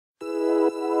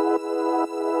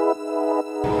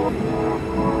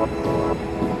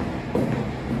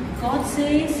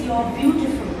says you're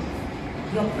beautiful,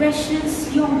 you're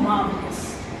precious, you're marvelous.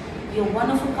 You're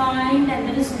one of a kind, and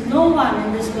there is no one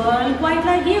in this world quite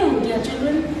like you, dear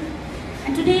children.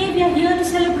 And today we are here to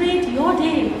celebrate your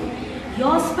day,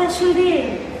 your special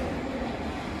day.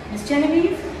 Miss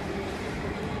Genevieve?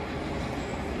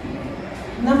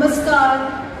 Namaskar,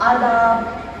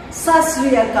 Adab, Sat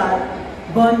Sri Akal,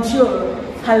 Bonjour,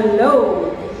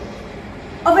 hello.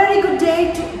 A very good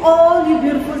day to all you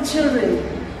beautiful children.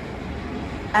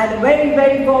 And a very,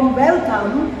 very warm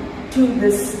welcome to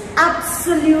this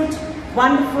absolute,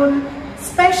 wonderful,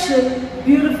 special,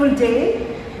 beautiful day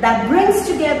that brings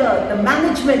together the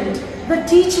management, the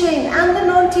teaching and the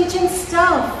non-teaching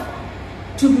staff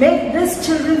to make this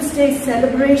Children's Day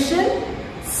celebration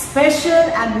special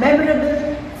and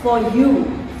memorable for you.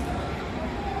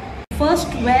 First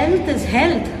wealth is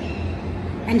health,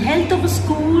 and health of a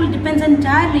school depends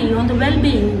entirely on the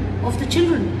well-being of the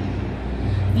children.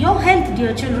 Your health,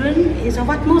 dear children, is of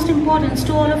utmost importance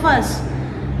to all of us,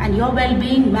 and your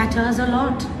well-being matters a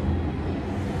lot.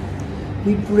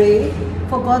 We pray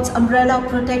for God's umbrella of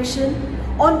protection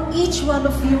on each one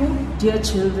of you, dear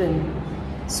children,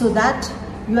 so that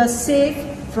you are safe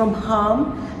from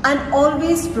harm and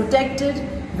always protected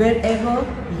wherever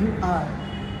you are.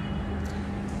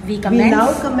 We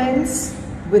now commence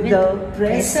with the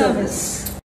prayer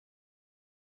service.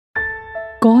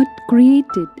 God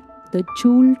created the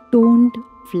jewel-toned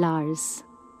flowers,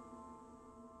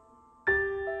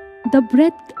 the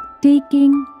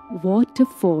breathtaking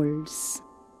waterfalls,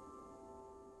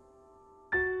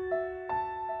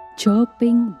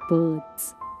 chirping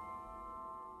birds,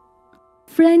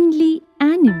 friendly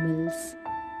animals.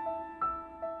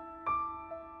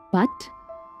 But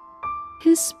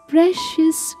His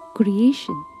precious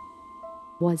creation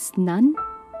was none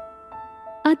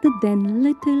other than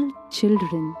little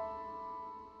children,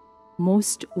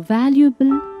 most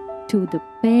valuable to the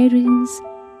parents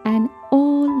and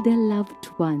all their loved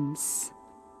ones.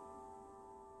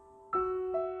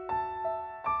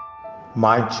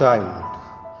 My child,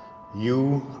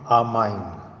 you are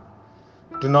mine.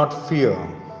 Do not fear.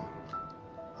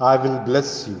 I will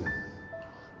bless you.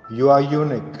 You are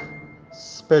unique,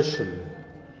 special,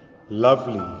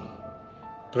 lovely,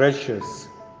 precious,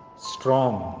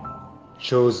 strong,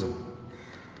 chosen.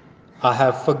 I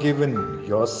have forgiven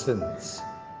your sins.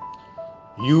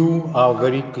 You are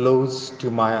very close to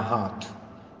my heart.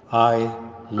 I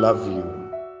love you.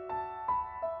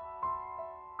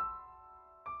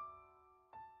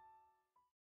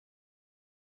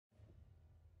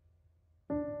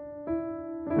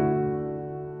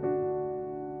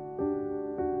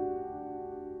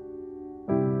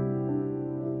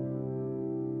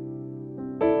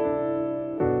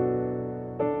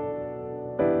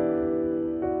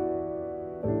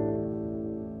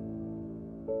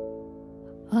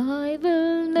 I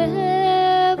will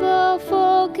never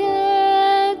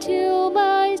forget you,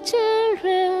 my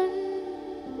children.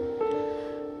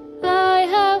 I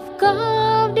have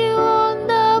carved you on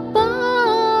the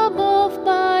palm of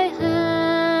my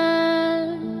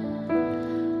hand.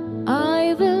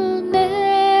 I will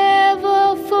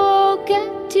never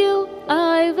forget you.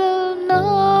 I will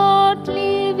not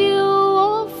leave you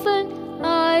orphan.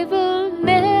 I will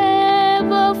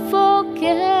never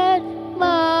forget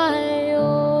my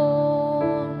own.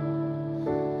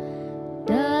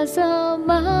 Does a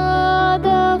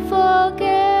mother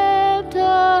forget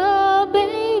her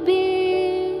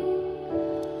baby,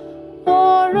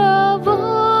 or a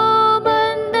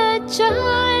woman the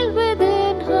child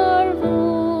within her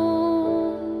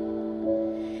womb?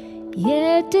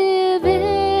 Yet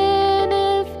even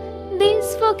if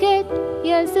these forget,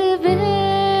 yes, even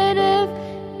if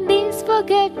these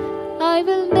forget, I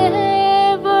will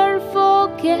never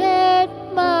forget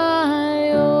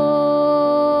my own.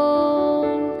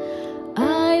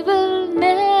 I will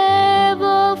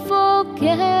never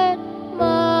forget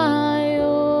my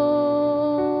own.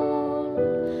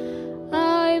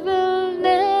 I will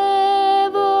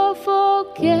never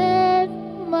forget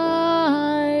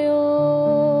my own.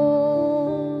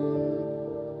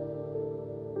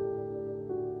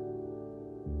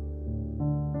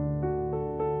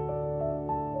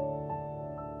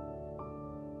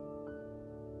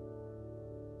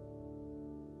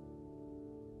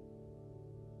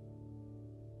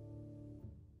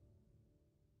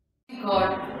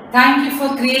 God, thank you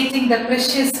for creating the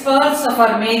precious pearls of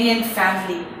our Marian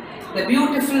family, the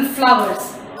beautiful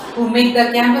flowers who make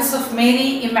the campus of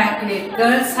Mary Immaculate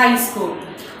Girls High School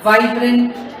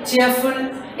vibrant, cheerful,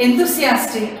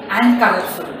 enthusiastic and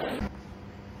colorful.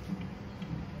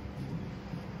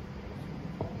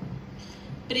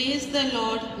 Praise the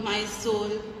Lord, my soul.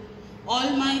 All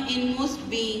my inmost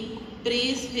being,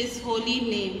 praise His holy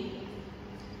name.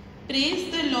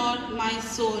 Praise the Lord, my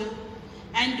soul,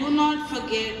 and do not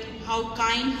forget how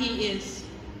kind He is.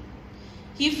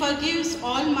 He forgives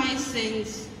all my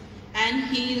sins and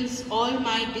heals all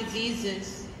my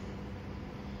diseases.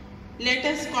 Let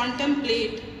us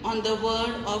contemplate on the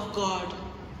word of God.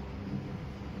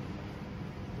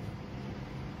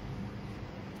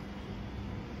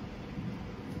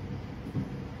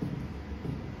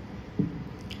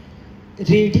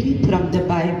 Reading from the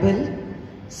Bible,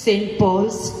 St.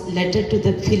 Paul's letter to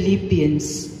the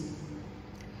Philippians.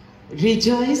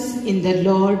 Rejoice in the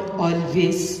Lord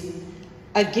always.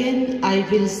 Again I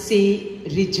will say,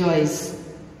 rejoice.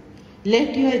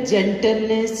 Let your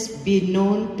gentleness be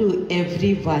known to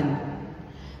everyone.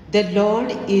 The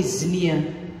Lord is near.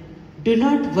 Do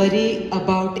not worry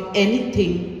about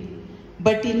anything,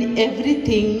 but in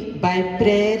everything by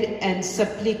prayer and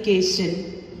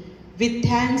supplication, with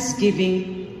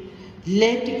thanksgiving,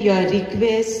 let your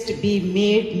request be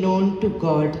made known to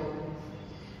God.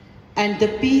 And the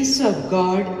peace of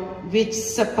God, which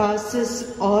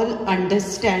surpasses all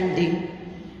understanding,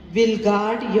 will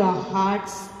guard your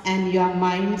hearts and your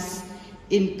minds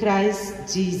in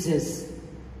Christ Jesus.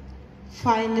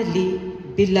 Finally,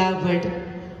 beloved,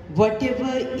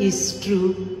 whatever is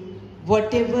true,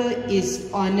 whatever is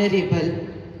honorable,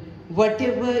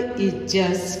 whatever is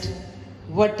just,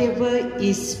 whatever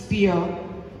is pure,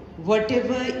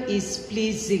 whatever is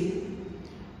pleasing,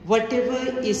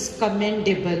 whatever is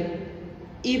commendable,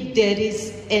 if there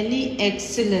is any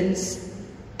excellence,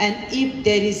 and if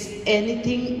there is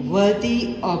anything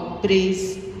worthy of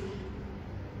praise,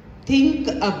 think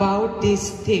about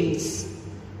these things,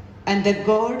 and the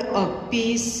God of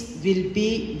peace will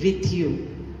be with you.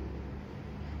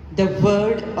 The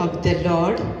word of the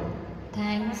Lord.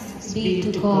 Thanks be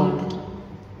to God.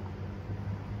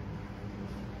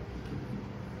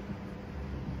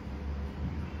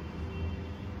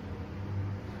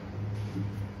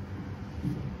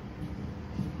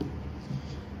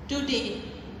 Today,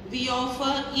 we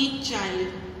offer each child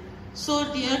so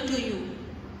dear to you.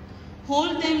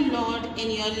 Hold them, Lord,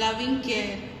 in your loving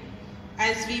care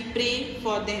as we pray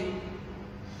for them.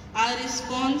 Our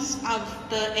response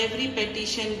after every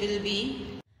petition will be,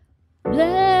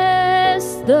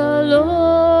 Bless the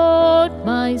Lord,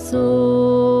 my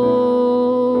soul.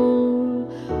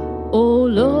 O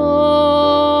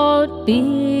Lord,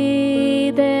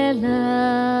 be their light.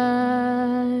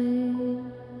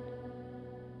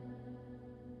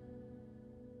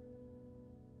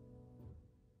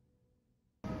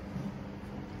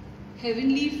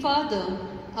 Heavenly Father,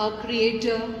 our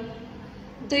Creator,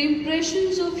 the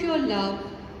impressions of your love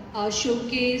are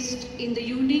showcased in the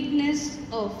uniqueness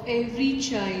of every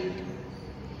child.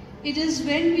 It is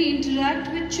when we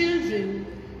interact with children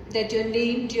that your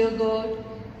name, dear God,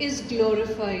 is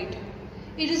glorified.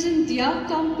 It is in their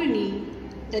company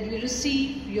that we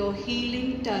receive your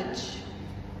healing touch.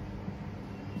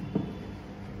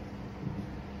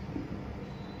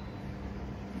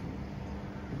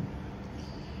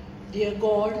 Dear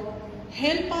God,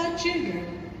 help our children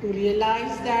to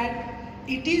realize that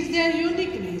it is their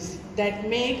uniqueness that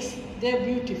makes them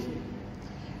beautiful.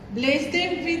 Bless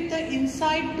them with the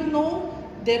insight to know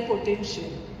their potential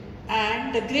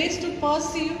and the grace to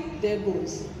pursue their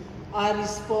goals. Our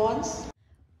response: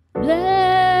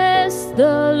 Bless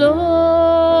the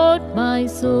Lord, my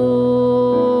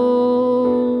soul.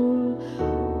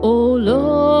 O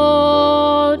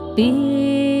Lord,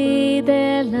 be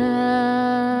their light.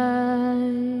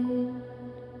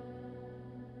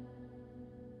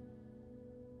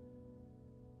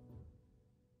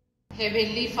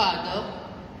 Heavenly Father,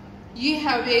 you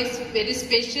have a very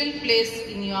special place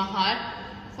in your heart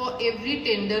for every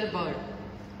tender bird.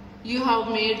 You have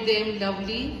made them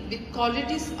lovely with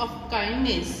qualities of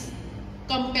kindness,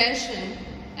 compassion,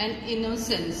 and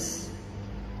innocence.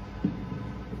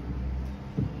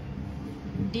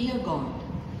 Dear God,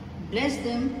 bless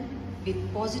them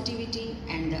with positivity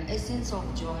and the essence of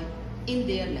joy in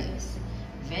their lives.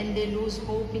 When they lose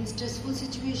hope in stressful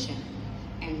situations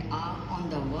and are on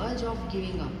the verge of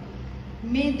giving up,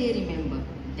 may they remember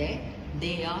that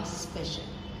they are special.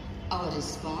 Our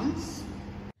response: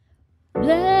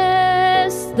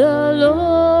 Bless the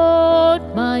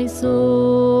Lord, my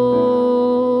soul.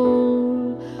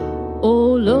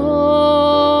 O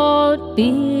Lord,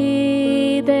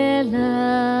 be their light.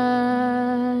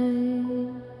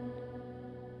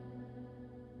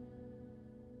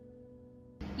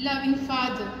 Loving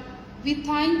Father, we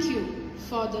thank you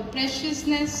for the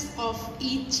preciousness of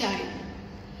each child.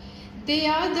 They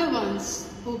are the ones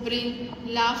who bring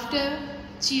laughter,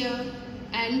 cheer,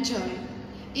 and joy.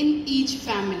 in each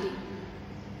family.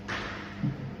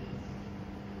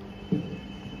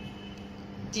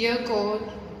 Dear God,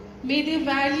 may they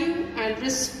value and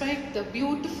respect the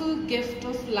beautiful gift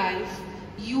of life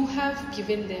you have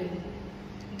given them.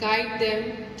 Guide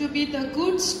them to be the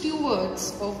good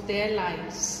stewards of their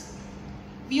lives.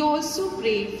 We also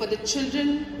pray for the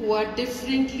children who are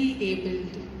differently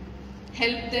abled.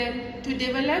 Help them to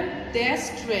develop their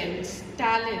strengths,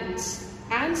 talents,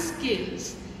 and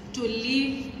skills to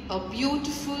live a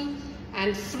beautiful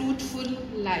and fruitful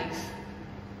life.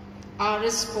 Our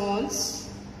response: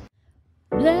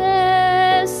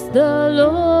 Bless the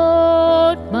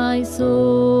Lord, my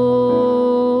soul.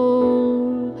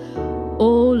 O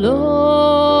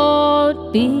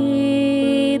Lord,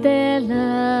 be their light.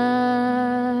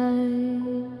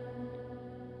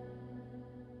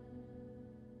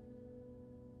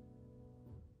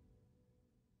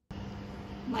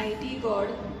 Mighty God,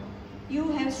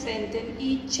 you have strengthened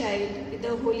each child with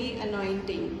the holy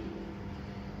anointing.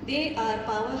 They are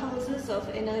powerhouses of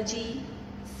energy,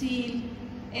 zeal,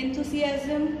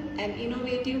 enthusiasm, and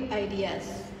innovative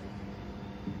ideas.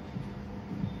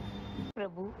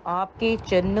 प्रभु, आपके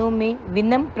चरणों में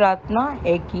विनम्र प्रार्थना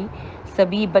है कि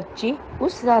सभी बच्चे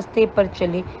उस रास्ते पर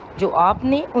चले जो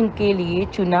आपने उनके लिए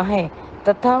चुना है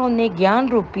तथा उन्हें ज्ञान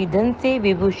रूपी धन से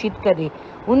विभूषित करे।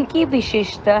 उनकी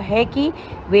विशेषता है कि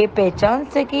वे पहचान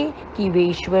सके कि वे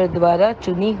ईश्वर द्वारा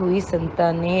चुनी हुई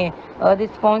संतानें हैं। और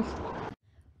response: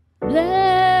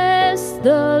 Bless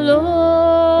the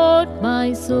Lord,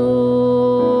 my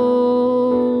soul.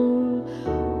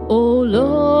 O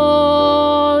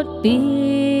Lord,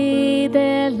 be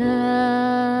their light.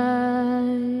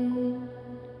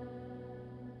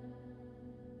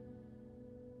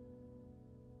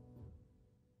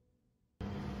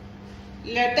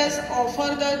 Let us offer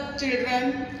the children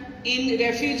in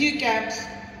refugee camps,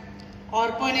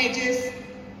 orphanages,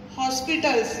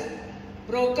 hospitals,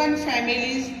 broken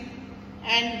families,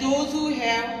 and those who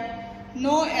have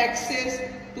no access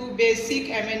to basic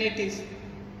amenities.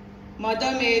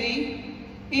 Mother Mary,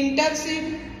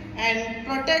 intercede and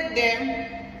protect them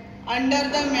under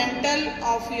the mantle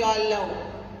of your love.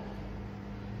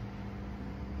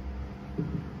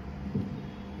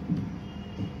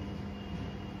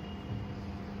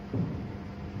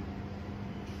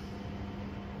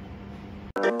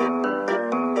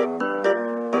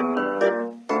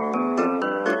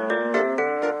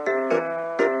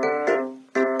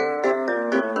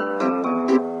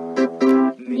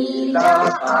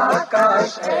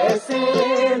 आकाश ऐसे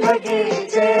लगे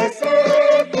जैसे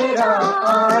तेरा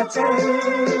आंचल,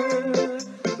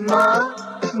 माँ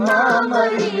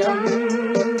मरियम,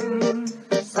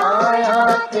 साया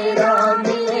तेरा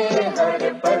मिले हर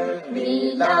पल।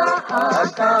 नीला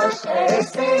आकाश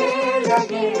ऐसे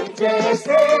लगे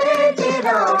जैसे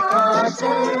तेरा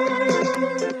आंचल,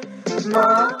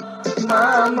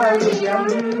 माँ मरियम,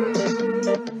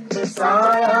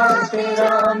 साया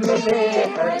तेरा मिले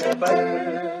हर पल।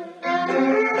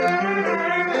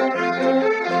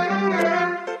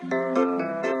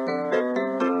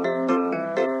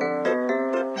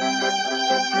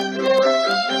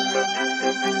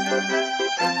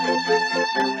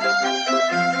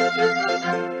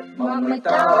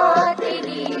 ममता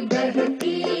तेरी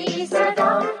बहती सदा,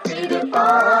 कृपा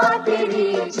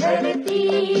तेरी झरती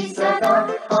सदा,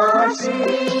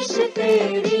 आशीष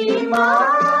तेरी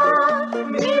माँ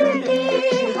मिलती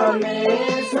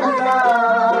हमें सदा।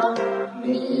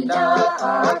 नीला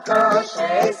आकाश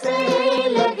ऐसे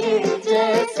लगे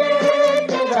जैसे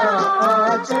तेरा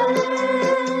आंचल,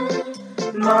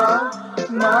 माँ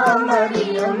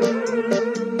मरियम,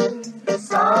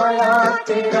 साया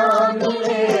तेरा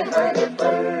मिले हर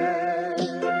पल।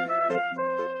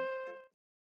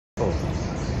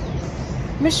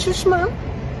 Miss Shushma,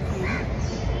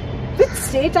 which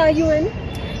state are you in?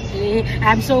 Hey,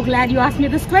 I'm so glad you asked me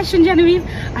this question, Genevieve.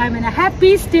 I'm in a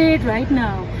happy state right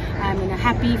now. I'm in a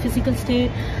happy physical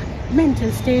state,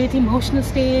 mental state, emotional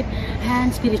state,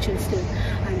 and spiritual state.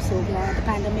 I'm so glad the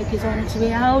pandemic is on its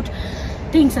way out.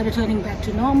 Things are returning back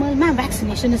to normal. My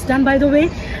vaccination is done, by the way,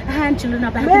 and children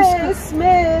are back in school.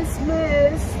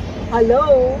 Miss,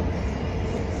 hello.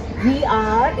 We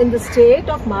are in the state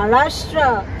of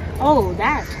Maharashtra. Oh,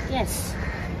 that, yes.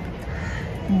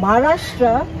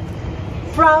 Maharashtra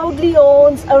proudly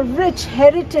owns a rich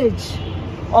heritage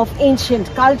of ancient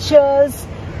cultures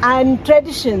and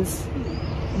traditions,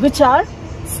 which are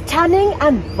stunning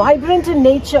and vibrant in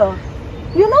nature.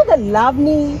 You know the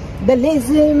Lavani, the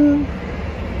Lezim.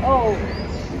 Oh,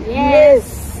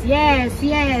 yes.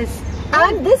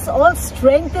 And this all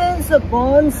strengthens the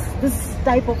bonds, this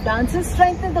type of dances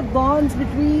strengthen the bonds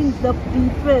between the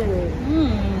people.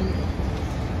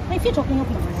 If you're talking of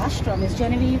Maharashtra, Miss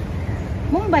Genevieve,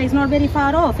 Mumbai is not very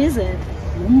far off, is it?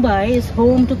 Mumbai is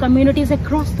home to communities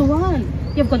across the world.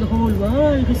 You've got the whole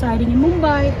world residing in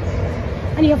Mumbai.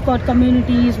 And you've got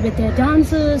communities with their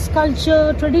dances,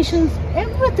 culture, traditions,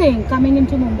 everything coming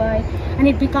into Mumbai. And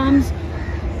it becomes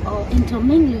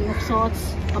intermingling of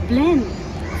sorts, a blend,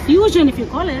 fusion if you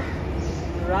call it.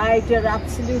 Right, you're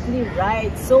absolutely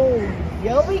right. So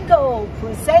here we go,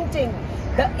 presenting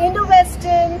the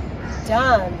Indo-Western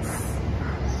dance.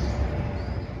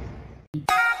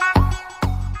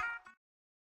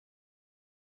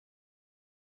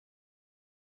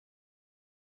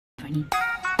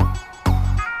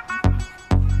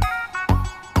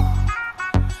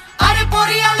 अरे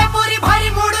पोरी आले पोरी भारी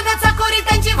मोडून चकोरी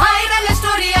त्यांची viral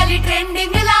story आली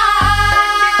ट्रेंडिंगला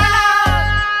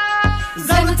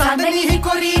जणू चांदणी ही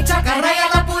कोरीच्या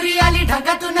करायला पोरी आली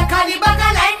ढगातून खाली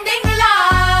बघा लँडिंगला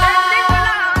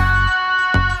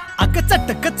अग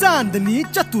चटक चांदणी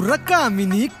चतुर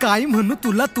कामिनी काय म्हणू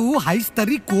तुला तू हायस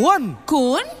तरी कोण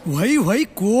कोण वय वय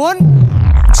कोण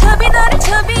छबीदार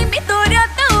छबी मी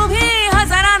तोऱ्यात उभी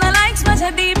हजारांना लाईक्स माझ्या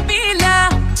डीपीला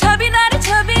छबीदार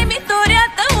छबी मी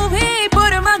तोऱ्यात उभी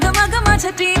पोर मग मग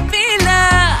माझ्या डीपीला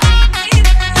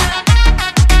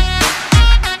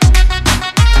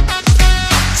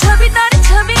छबीदार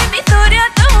छबी मी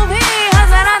तोऱ्यात उभी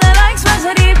हजारांना लाईक्स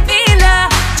माझ्या डीपीला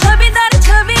छबीदार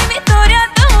छबी मी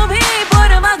तोऱ्यात उभी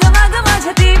पोर मग मग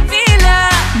माझ्या डीपीला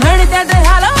म्हणत्यात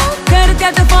हॅलो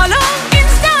करत्यात फॉलो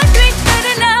इन्स्टा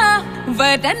ट्विटरला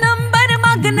वर नंबर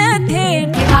मागणं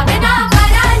थेट भावना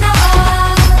भराना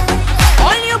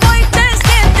all you boys just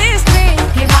get this thing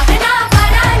भावना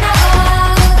भराना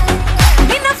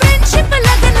बिना फ्रेंडशिप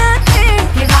लगणं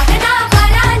थेट भावना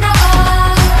भराना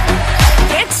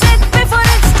get set before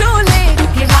it's too late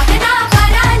भावना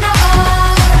भराना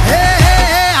हे हे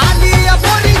आली या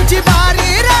पोरींची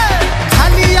बारी रे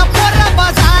झाली या पोरा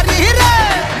बाजारी रे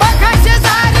बघाशे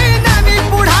सारी नवी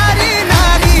पुढारी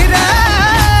नारी रे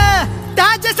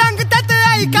ताजे सांगतात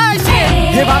ऐकाशे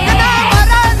हे बघना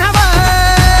बरानवा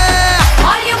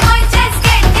all you boys just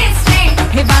get this straight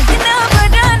भावना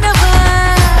भराना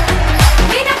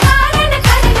बिना कारण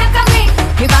करणं कमी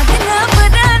भावना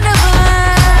भराना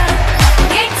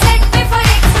get set before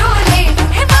it's too late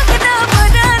Bhavna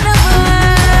भराना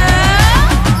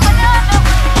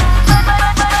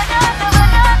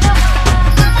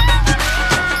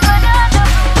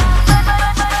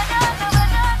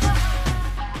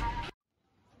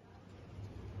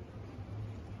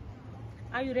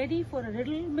Are you ready for a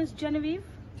riddle, Miss Genevieve?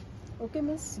 Okay,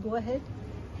 miss, go ahead.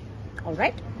 All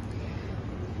right.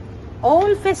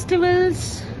 All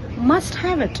festivals must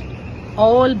have it.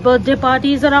 All birthday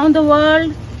parties around the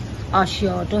world are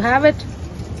sure to have it.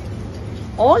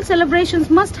 All celebrations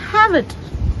must have it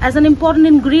as an important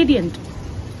ingredient.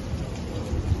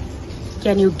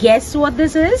 Can you guess what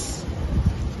this is?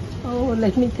 Oh,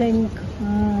 let me think.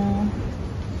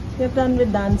 We've done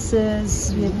with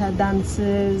dances, we've had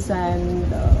dances and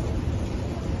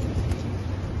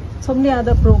so many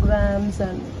other programs.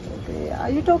 And okay, are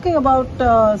you talking about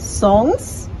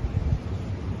songs?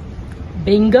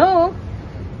 Bingo!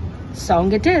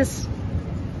 Song it is.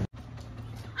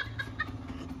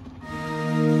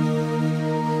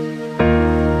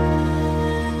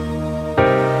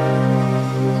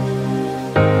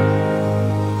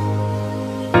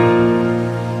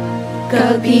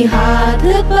 कभी हाथ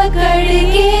पकड़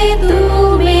के तू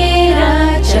मेरा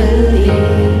चल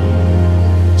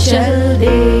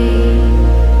दे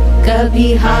कभी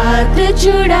हाथ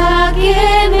छुड़ा के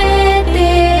मैं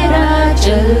तेरा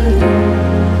चल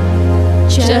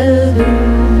दूं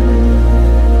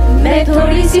मैं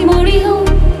थोड़ी सी मूड़ी हूँ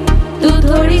तू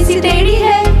थोड़ी सी टेढ़ी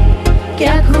है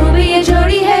क्या खूबी ये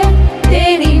जोड़ी है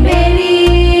तेरी मेरी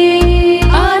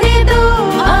आने दो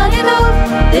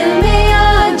दिल में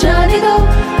आ जाने दो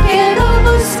कह दो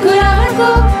मुस्कुराहट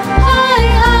को हाय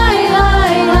हाय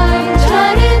हाय हाय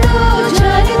जाने दो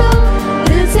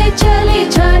दिल से चले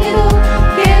जाने दो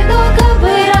कह दो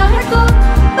घबराहट को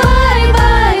bye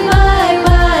bye bye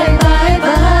bye bye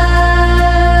bye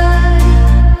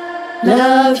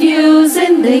love you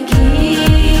जिंदगी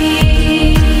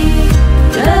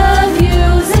love you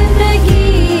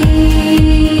जिंदगी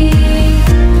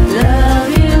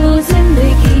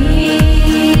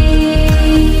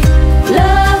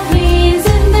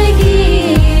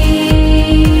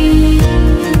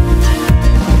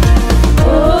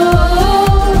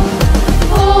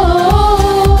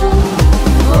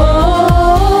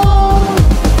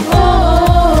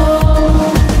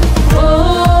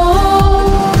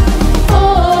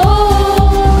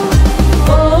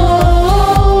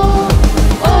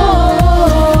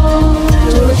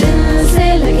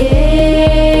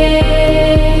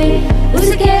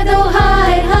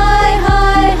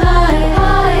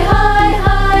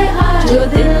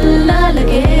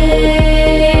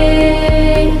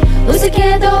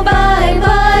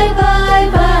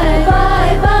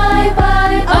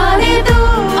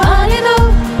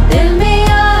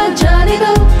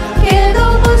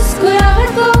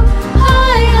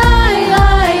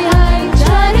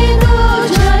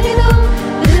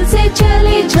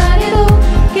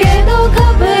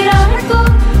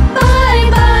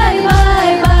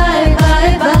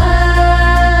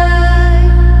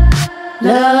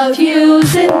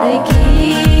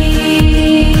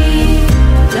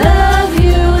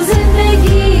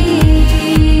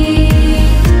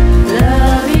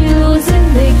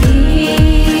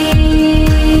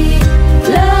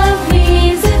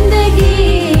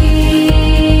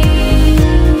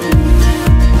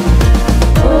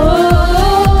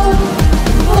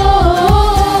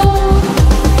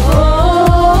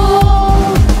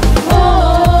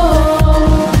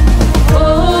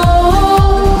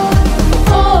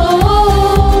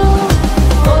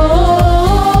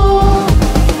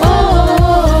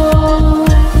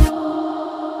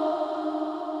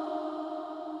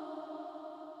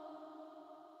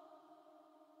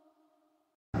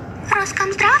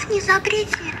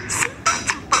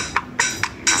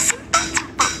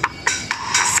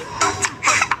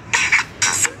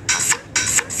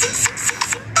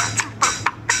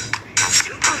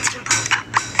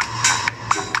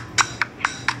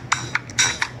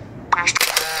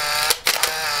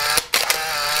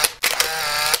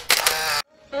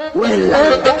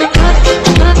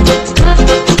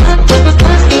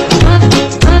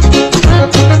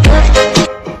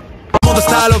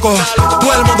Está loco,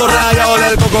 todo el mundo rayado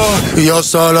del coco. Y yo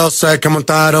solo sé que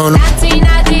montaron.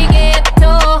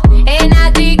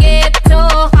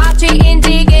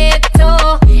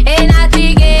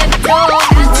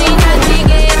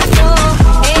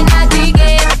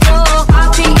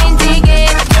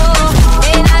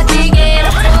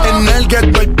 En el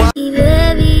ghetto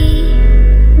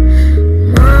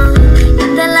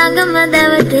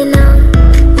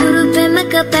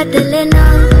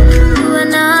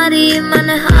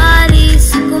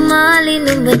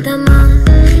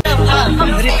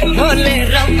hay बोले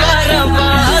रब्बा रब्बा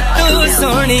तू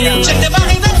सोनिया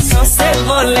से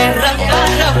बोले रब्बा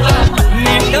रब्बा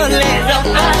मैं डोले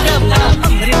रब्बा रब्बा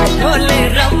अमृत बोले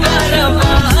रब्बा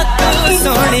रब्बा तू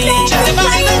Sonia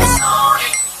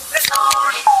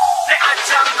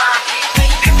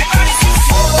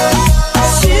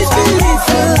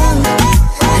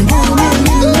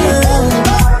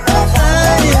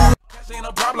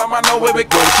I know where we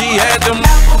go. She had them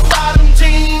bottom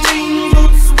jean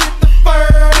boots with the fur.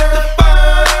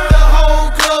 The whole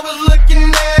club was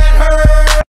looking at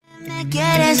her. Me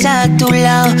quieres a tu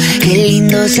lado, qué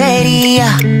lindo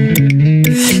sería.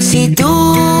 Si tú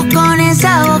con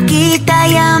esa boquita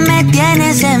ya me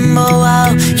tienes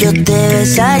embobado, yo te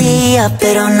besaría,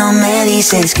 pero no me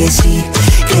dices que sí.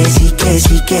 Que sí, que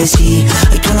sí, que sí.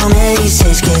 Ay, tú no me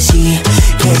dices que sí.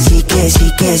 Que sí, que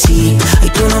sí, que sí. Ay,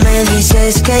 tú no me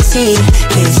dices que sí.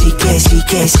 Que sí, que sí,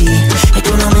 que sí. Ay,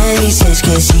 tú no me dices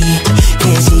que sí.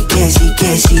 Que sí, que sí,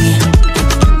 que sí.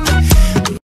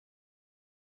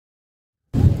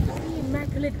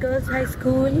 Immaculate Girls High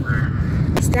School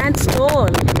stands tall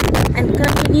and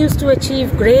continues to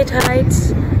achieve great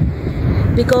heights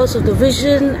because of the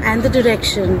vision and the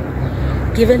direction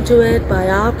given to it by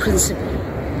our principal.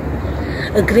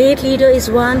 A great leader is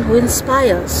one who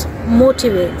inspires,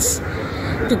 motivates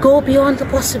to go beyond the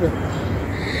possible.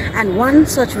 And one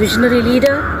such visionary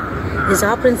leader is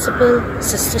our principal,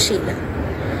 Sister Sheila.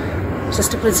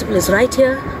 Sister Principal is right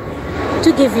here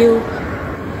to give you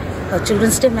a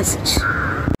Children's Day message.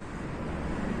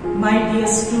 My dear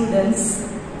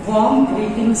students, warm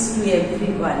greetings to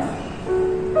everyone.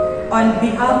 On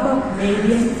behalf of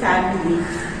Marian family,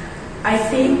 I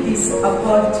take this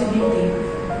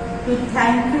opportunity to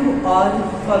thank you all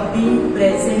for being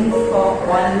present for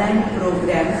online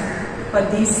program for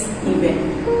this event.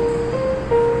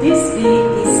 This day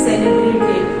is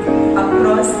celebrated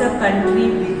across the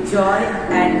country with joy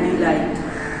and delight.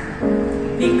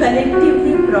 We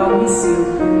collectively promise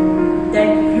you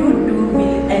that you too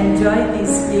will enjoy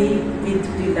this day with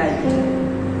delight.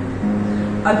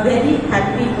 A very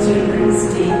happy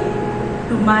Children's Day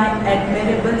to my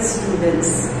admirable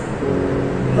students.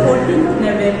 14th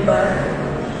November,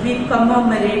 we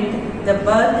commemorate the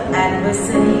birth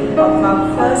anniversary of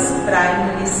our first Prime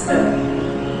Minister,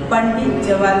 Pandit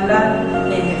Jawaharlal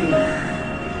Nehru.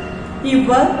 He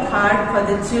worked hard for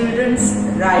the children's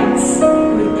rights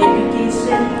to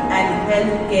education and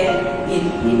health care in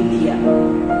India.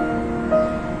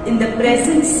 In the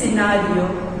present scenario,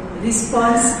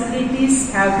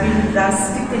 responsibilities have been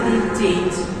drastically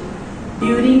changed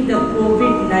during the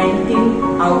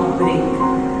COVID-19 outbreak.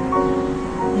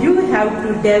 You have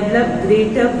to develop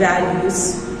greater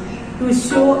values to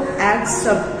show acts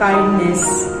of kindness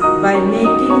by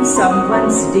making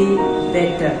someone's day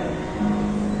better.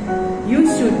 You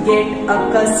should get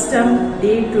accustomed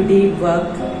day-to-day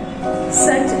work,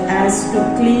 such as to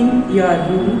clean your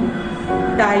room,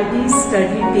 tidy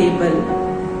study table,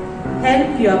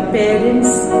 help your parents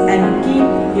and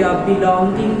keep your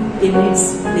belonging in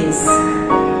its place.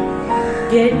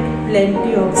 Get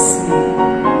plenty of sleep.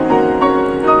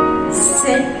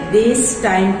 Set day's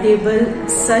timetable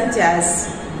such as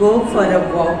go for a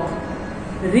walk,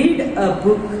 read a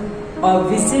book or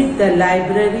visit the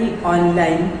library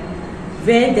online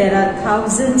where there are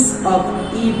thousands of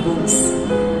e-books,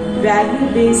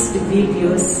 value-based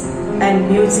videos and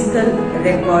musical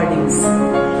recordings.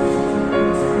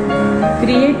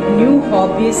 Create new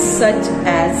hobbies such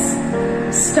as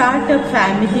start a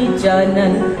family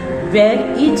journal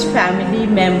where each family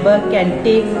member can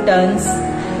take turns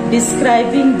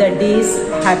describing the day's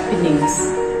happenings.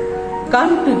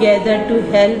 Come together to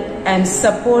help and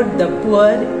support the poor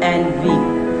and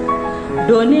weak.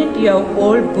 donate your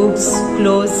old books,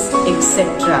 clothes,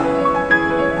 etc.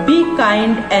 Be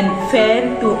kind and fair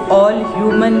to all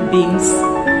human beings,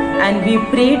 and we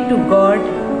pray to God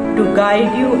to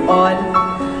guide you all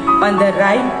on the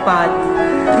right path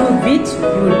through which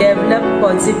you develop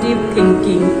positive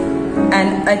thinking and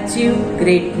achieve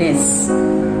greatness.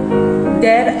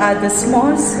 There are the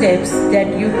small steps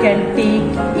that you can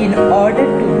take in order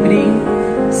to bring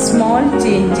small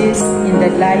changes in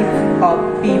the life of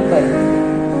people.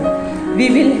 We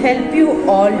will help you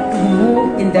all to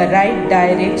move in the right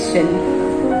direction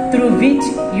through which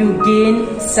you gain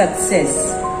success.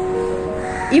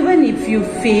 Even if you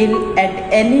fail at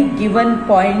any given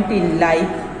point in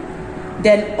life,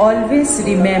 then always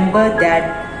remember that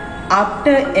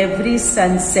after every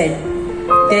sunset,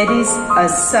 there is a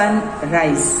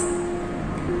sunrise.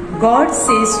 God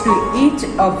says to each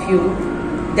of you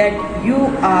that you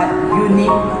are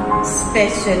unique,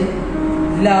 special,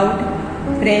 loved,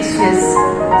 precious,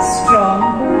 strong,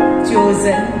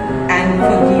 chosen, and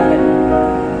forgiven.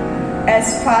 As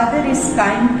Father is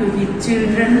kind to his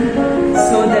children,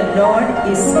 so the Lord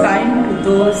is kind to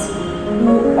those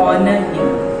who honor him.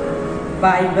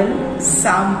 Bible,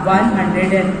 Psalm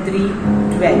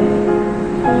 103:12.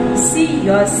 See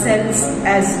yourselves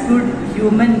as good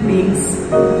human beings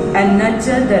and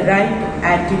nurture the right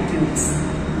attitudes.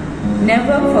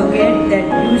 Never forget that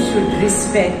you should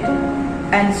respect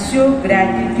and show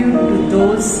gratitude to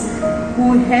those who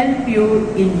help you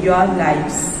in your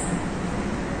lives.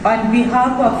 On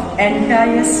behalf of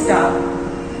entire staff,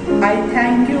 I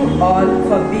thank you all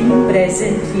for being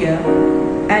present here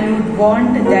and would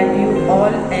want that you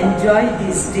all enjoy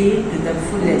this day to the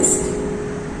fullest.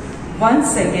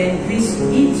 Once again, wish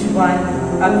each one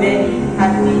a very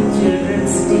happy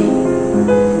Children's Day.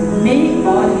 May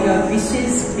all your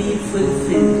wishes be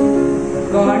fulfilled.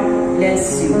 God bless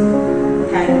you.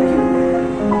 Thank you.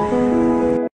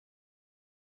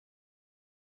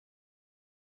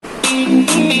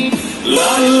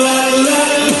 La la la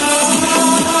la.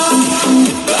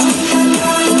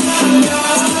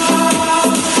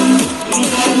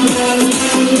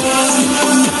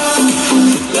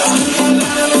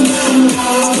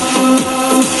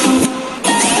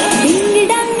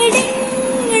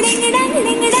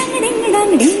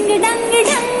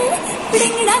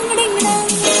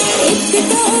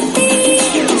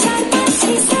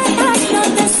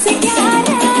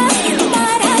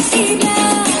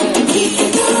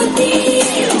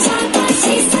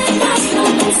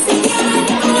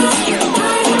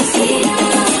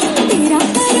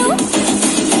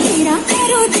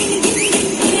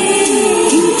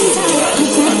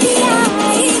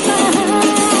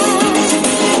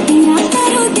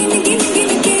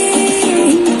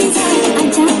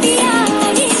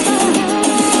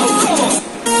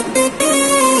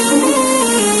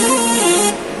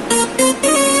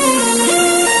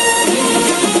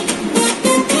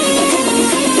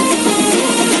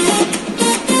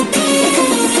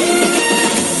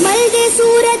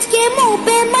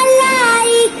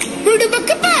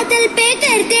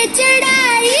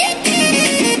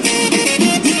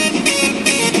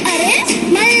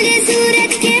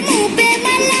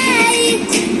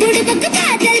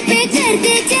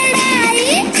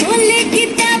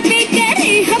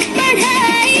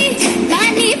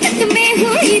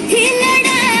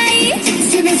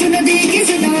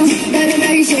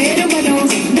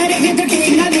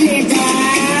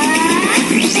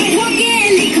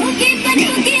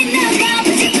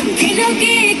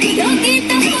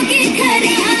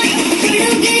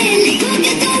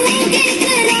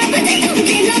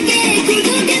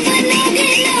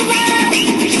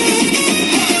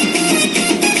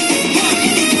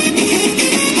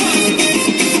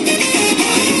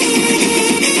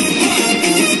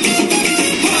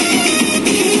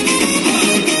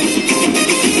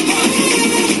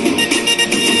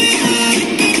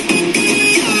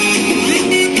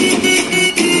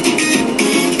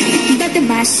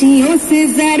 बदमाशियों से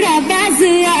जरा बाज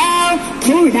आओ,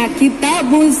 थोड़ा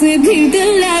किताबों से भी दिल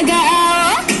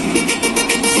लगाओ।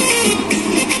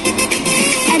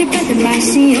 अरे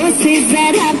बदमाशियों से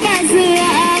जरा बाज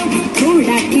आओ,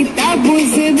 थोड़ा किताबों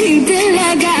से भी दिल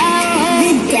लगाओ।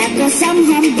 विद्या को सम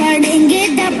हम पढ़ेंगे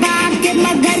दबा के,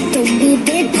 मगर तुम भी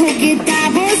देखो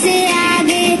किताबों से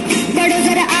आगे बढ़ो,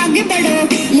 जरा आगे बढ़ो,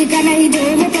 लिखा नहीं जो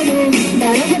वो पढ़ो,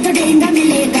 डरोगे तो डेंगा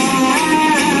मिलेगा।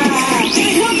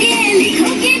 पढ़ोगे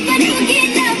लिखोगे पढ़ोगे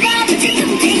नवाब, तुम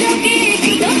खेलोगे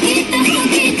कूदोगे तो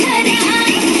होगे खराब।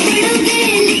 पढ़ोगे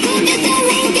लिखोगे तो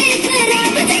होगे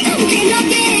खराब, तुम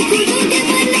खेलोगे कूदोगे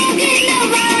बनोगे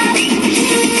नवाब।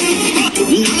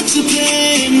 नाचते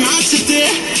नाचते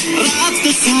रात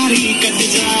सारी कट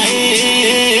जाए,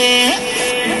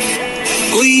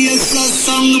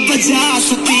 जा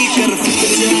स्पीकर फट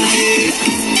जाए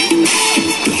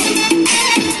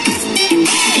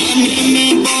गाने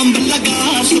में बम लगा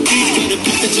स्पीकर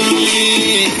फट जाए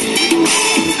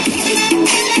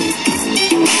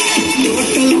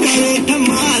टोटल करे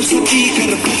धमाल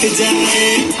स्पीकर फट जाए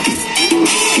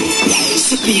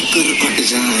स्पीकर फट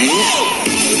जाए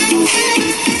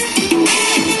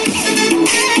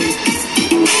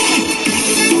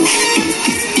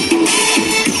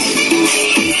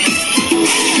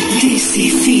देसी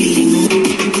फीलिंग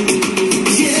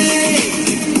ये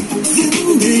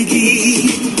जिंदगी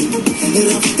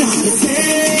रफ्तार से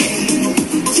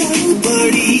चल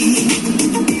पड़ी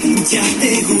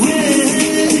जाते हुए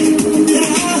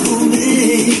राहों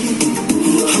में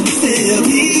हमसे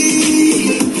अभी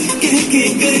कह के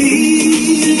गई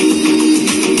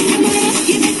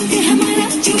हमारा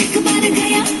जो एक बार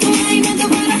गया तो आए ना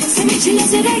दोबारा समझ लो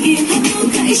जरा ये हाथों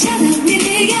का इशारा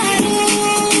मेरे यारों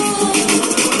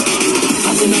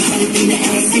अपना हर दिन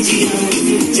ऐसे जियो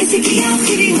जैसे कि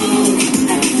आखिरी हो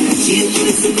ये तो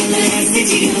इस पल ऐसे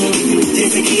जियो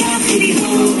जैसे कि आखिरी हो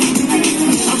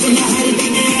अपना हर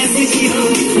दिन ऐसे जियो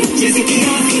जैसे कि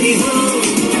आखिरी हो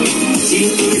ये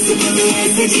तो इस पल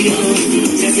ऐसे जियो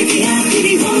जैसे कि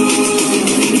आखिरी हो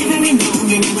every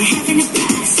moment we're having a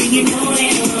blast and you know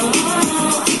it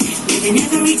all living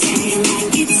every day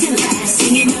like it's your last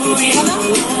and you know it all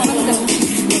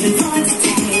living for today.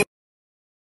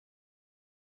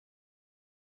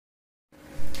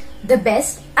 The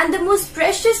best and the most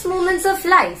precious moments of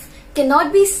life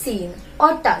cannot be seen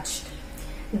or touched.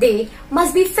 They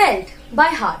must be felt by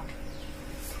heart.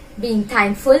 Being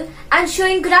thankful and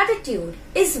showing gratitude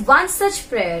is one such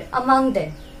prayer among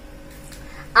them.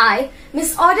 I,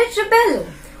 Miss Audit Rebello,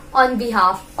 on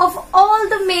behalf of all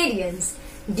the Marians,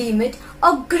 deem it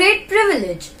a great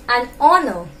privilege and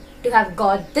honor to have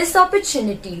got this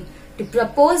opportunity to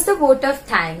propose the vote of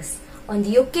thanks on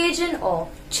the occasion of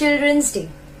Children's Day.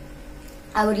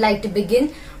 I would like to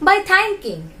begin by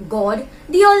thanking God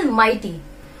the Almighty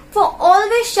for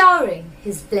always showering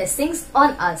His blessings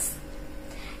on us.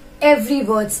 Every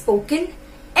word spoken,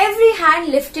 every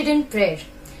hand lifted in prayer,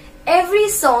 every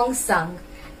song sung,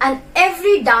 and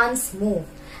every dance move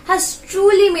has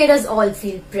truly made us all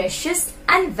feel precious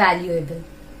and valuable.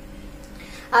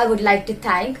 I would like to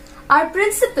thank our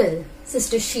principal,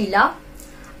 Sister Sheila,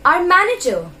 our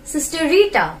manager, Sister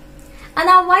Rita, and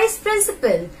our vice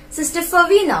principal, Sister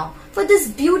Favina, for this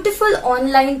beautiful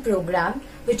online program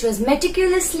which was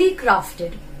meticulously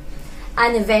crafted.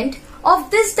 An event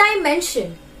of this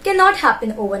dimension cannot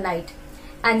happen overnight,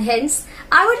 and hence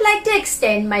I would like to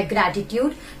extend my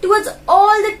gratitude towards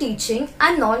all the teaching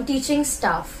and non-teaching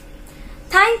staff.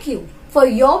 Thank you for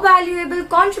your valuable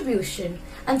contribution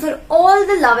and for all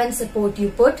the love and support you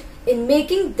put in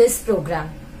making this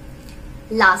program.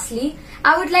 Lastly,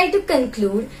 I would like to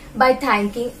conclude by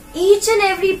thanking each and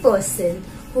every person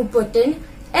who put in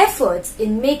efforts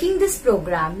in making this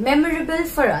program memorable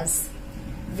for us.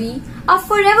 We are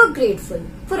forever grateful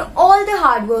for all the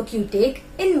hard work you take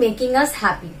in making us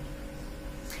happy.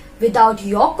 Without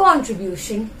your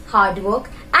contribution, hard work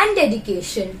and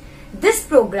dedication, this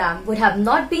program would have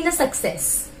not been a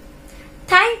success.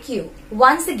 Thank you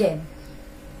once again.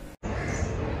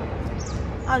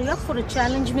 Are you up for a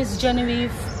challenge, Miss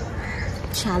Genevieve?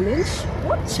 Challenge?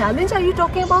 What challenge are you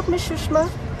talking about, Miss Shushma?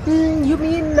 You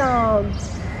mean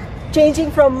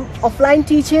changing from offline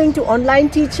teaching to online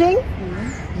teaching?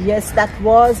 Yes, that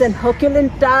was an Herculean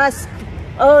task,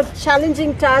 a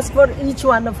challenging task for each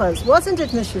one of us, wasn't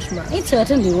it, Miss Shushma? It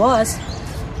certainly was.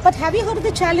 But have you heard of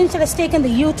the challenge that has taken the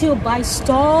YouTube by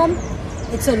storm?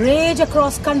 It's a rage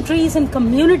across countries and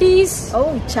communities.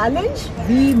 Oh, challenge?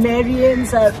 We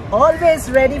Marians are always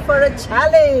ready for a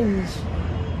challenge.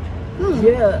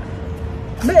 Yeah.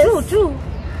 Miss, True.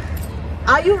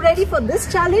 are you ready for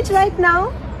this challenge right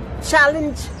now?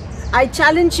 I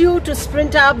challenge you to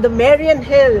sprint up the Marian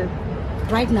Hill.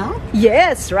 Right now?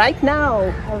 Yes, right now.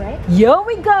 All right. Here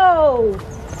we go.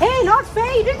 Hey, not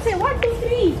fair. You didn't say 1, 2,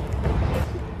 3.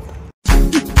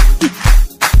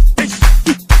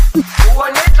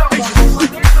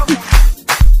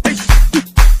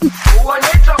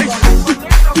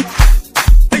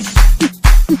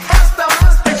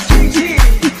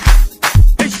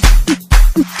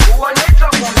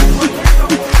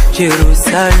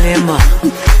 Jerusalema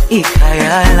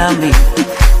ikayalami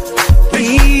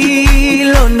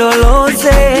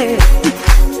ilondoloze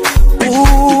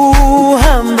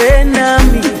uhambe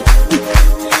nami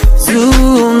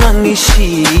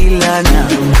zungangishilana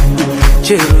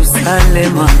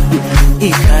Jerusalema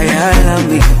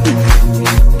ikayalami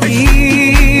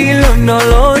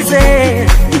ilondoloze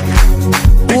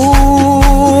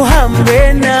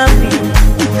uhambe nami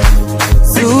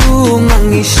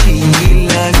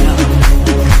Zungangishilana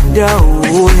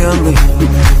Dawo yami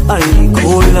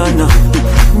ayikholana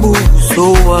Buso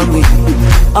wami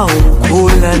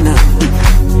awukholana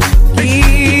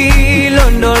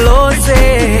Ilondoloze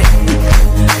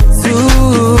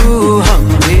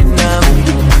Zuhambe nami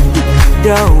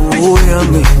Dawo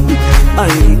yami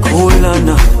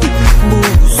ayikholana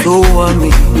Buso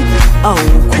wami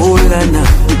awukholana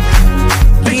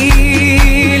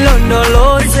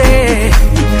Ilondoloze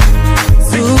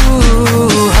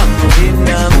Zuhambe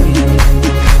nami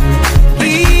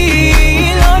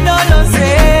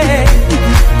Ilondoloze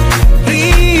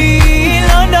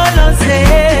Ilondoloze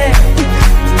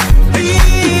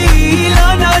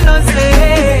Ilondoloze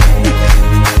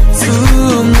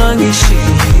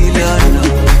Zungangishilana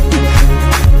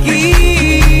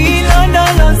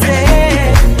Ilondoloze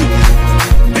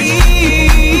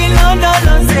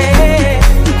Ilondoloze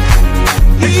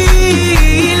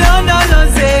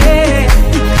Ilondoloze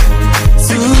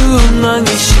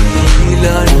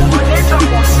Zungangishilana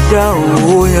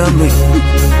Dawo yami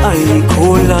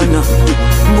ayikholana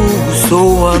Buso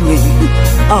wami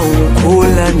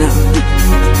awukholana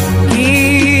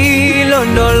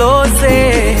Ilondoloze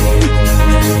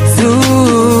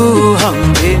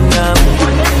Zuhambe nami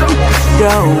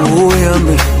Dawo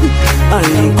yami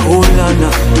ayikholana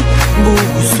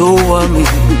Buso wami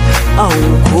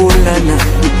awukholana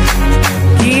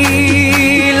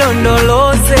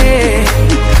Ilondoloze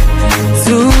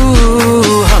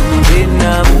Zuhambe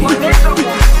nami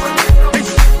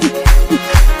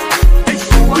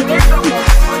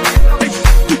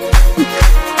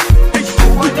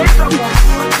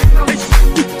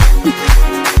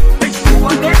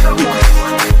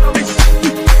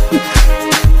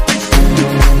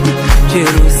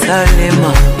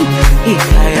Jerusalema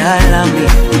ikayalami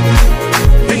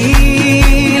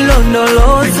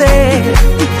Ilondoloze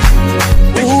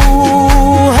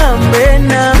uhambe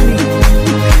nami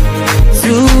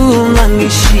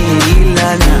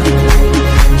Zungangishilana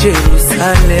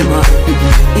Jerusalema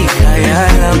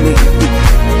ikayalami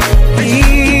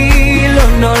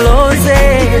Ilondoloze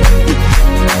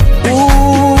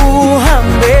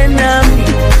uhambe nami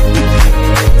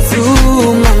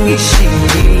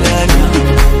Zungangishilana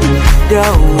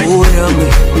Dawo yami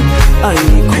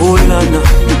ayikholana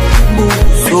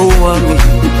Buso wami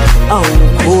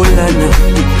awukholana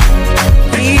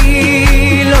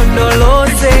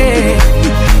Ilondoloze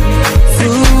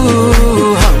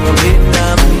Zuhambe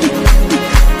nami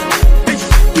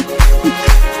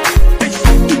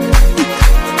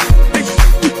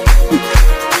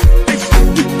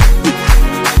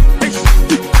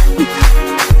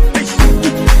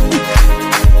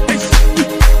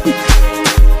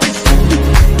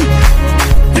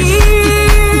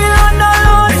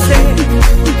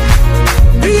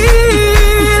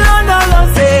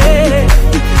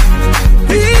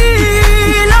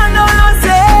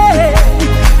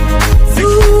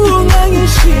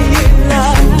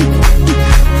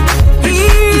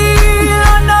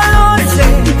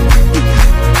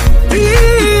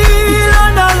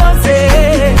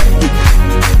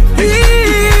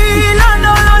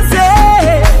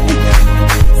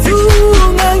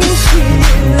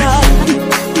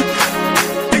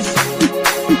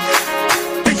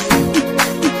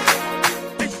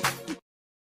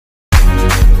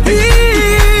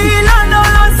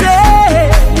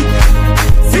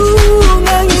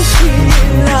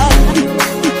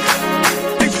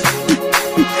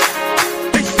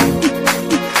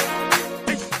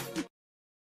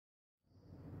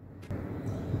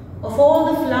Of all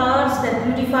the flowers that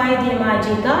beautify the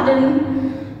M.I.G.H.S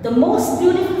garden, the most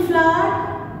beautiful flower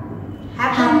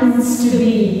happens to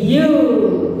be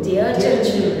you, dear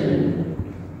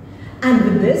children. And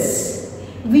with this,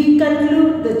 we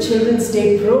conclude the Children's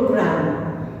Day program.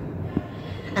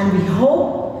 And we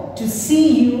hope to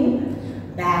see you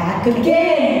back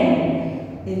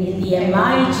again in the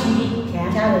M.I.G.H.S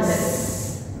campus.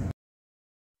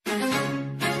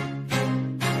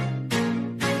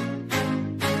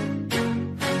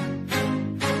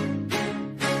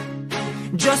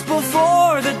 Just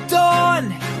before the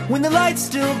dawn, when the light's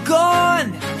still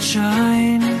gone,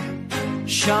 shine,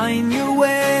 shine your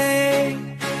way.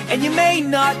 And you may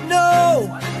not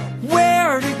know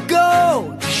where to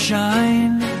go to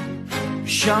shine,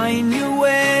 shine your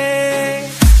way.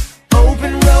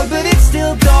 Open road, but it's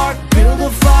still dark. Build a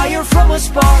fire from a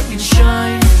spark and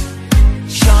shine,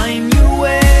 shine your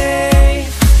way.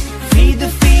 Feed the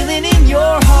feeling in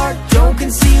your heart. Don't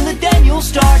conceal it, then you'll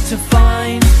start to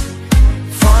find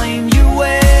your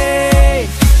way.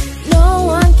 No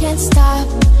one can stop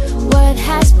what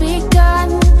has begun.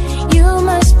 You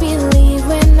must believe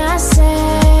when I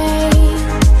say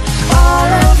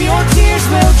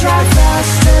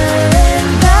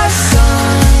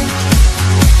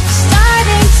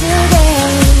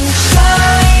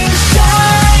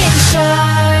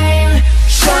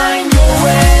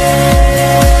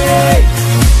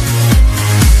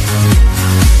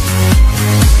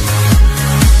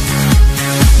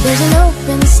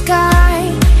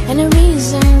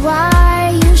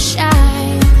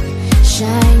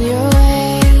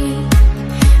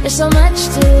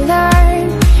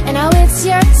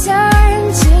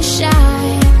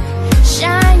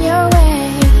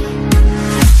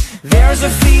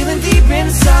There's a feeling deep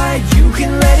inside, you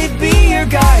can let it be your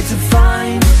guide to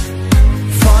find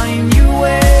your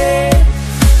way.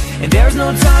 And there's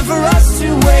no time for us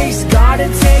to waste, gotta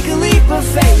take a leap of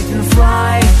faith and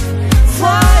fly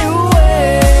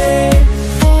away.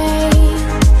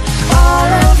 All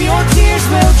of your tears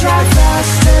will dry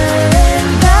faster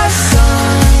than the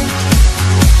sun.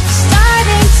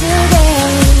 Starting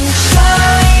today,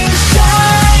 shine,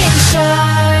 shine,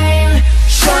 shine,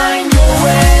 shine your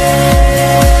way.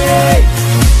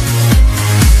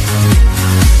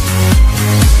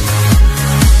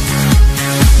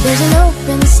 There's an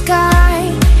open sky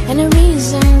and a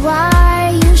reason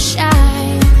why you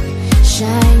shine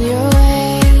your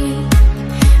way.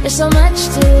 There's so much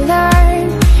to learn,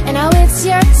 and now it's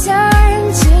your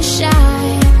turn to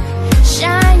shine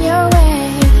your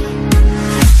way.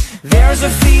 There's a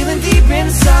feeling deep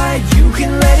inside, you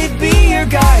can let it be your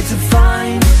guide to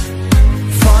find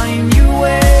your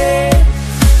way.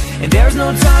 And there's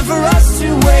no time for us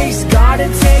to waste, gotta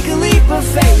take a leap of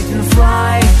faith and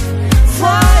fly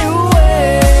away.